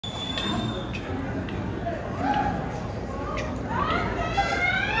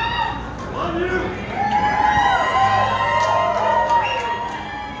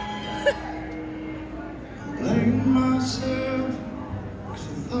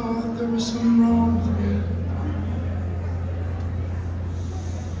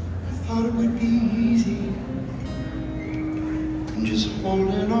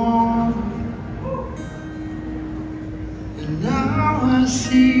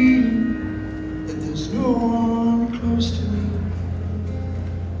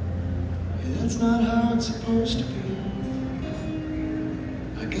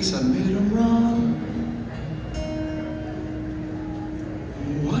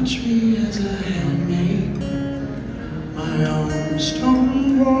Watch me as I handmake my own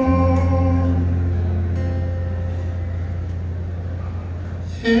stone wall.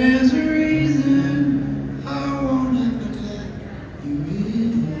 There's a reason I won't ever let you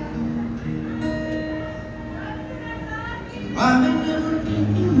in. And why they never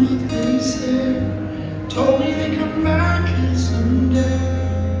mean what they say. Told me they'd come back here someday.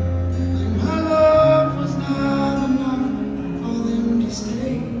 Like my love was not enough for them to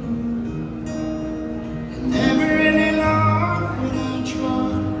stay.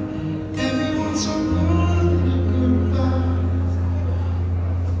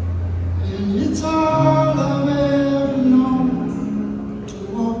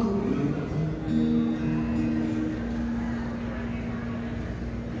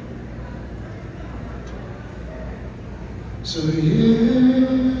 So yeah,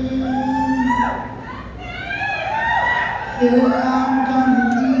 I'm gonna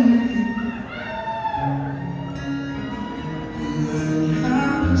leave you and learn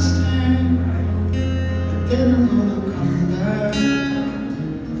how to stand, but then I'm gonna come back a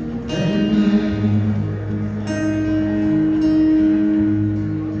better man.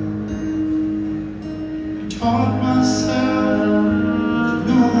 I taught myself that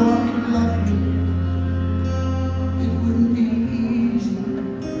no one could love me.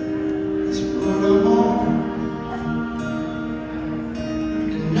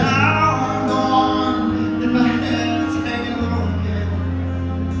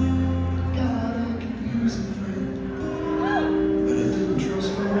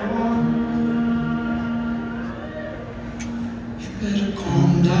 Better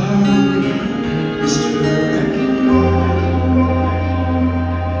calm down, Mr. Wrecking Ball.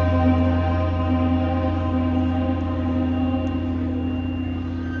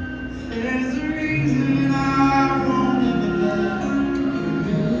 There's a reason I won't ever let you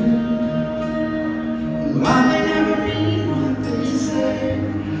in. And why they never mean what they say.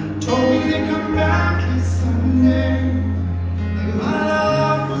 Told me they'd come back here someday. Like my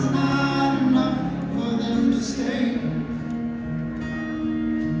love was not enough for them to stay.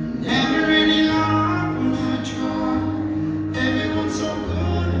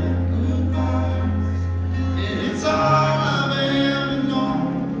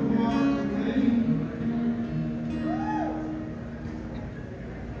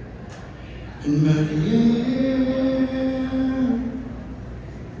 But yeah,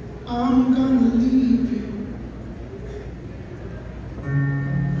 I'm gonna leave you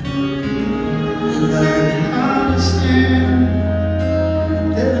and learn how to stand,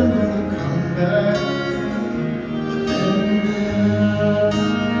 then I'm gonna come back a better man.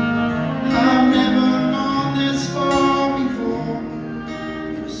 I've never gone this far before.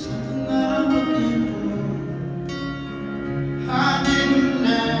 There's something that I'm looking for. I didn't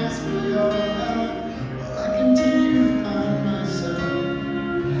ask for your help. Continue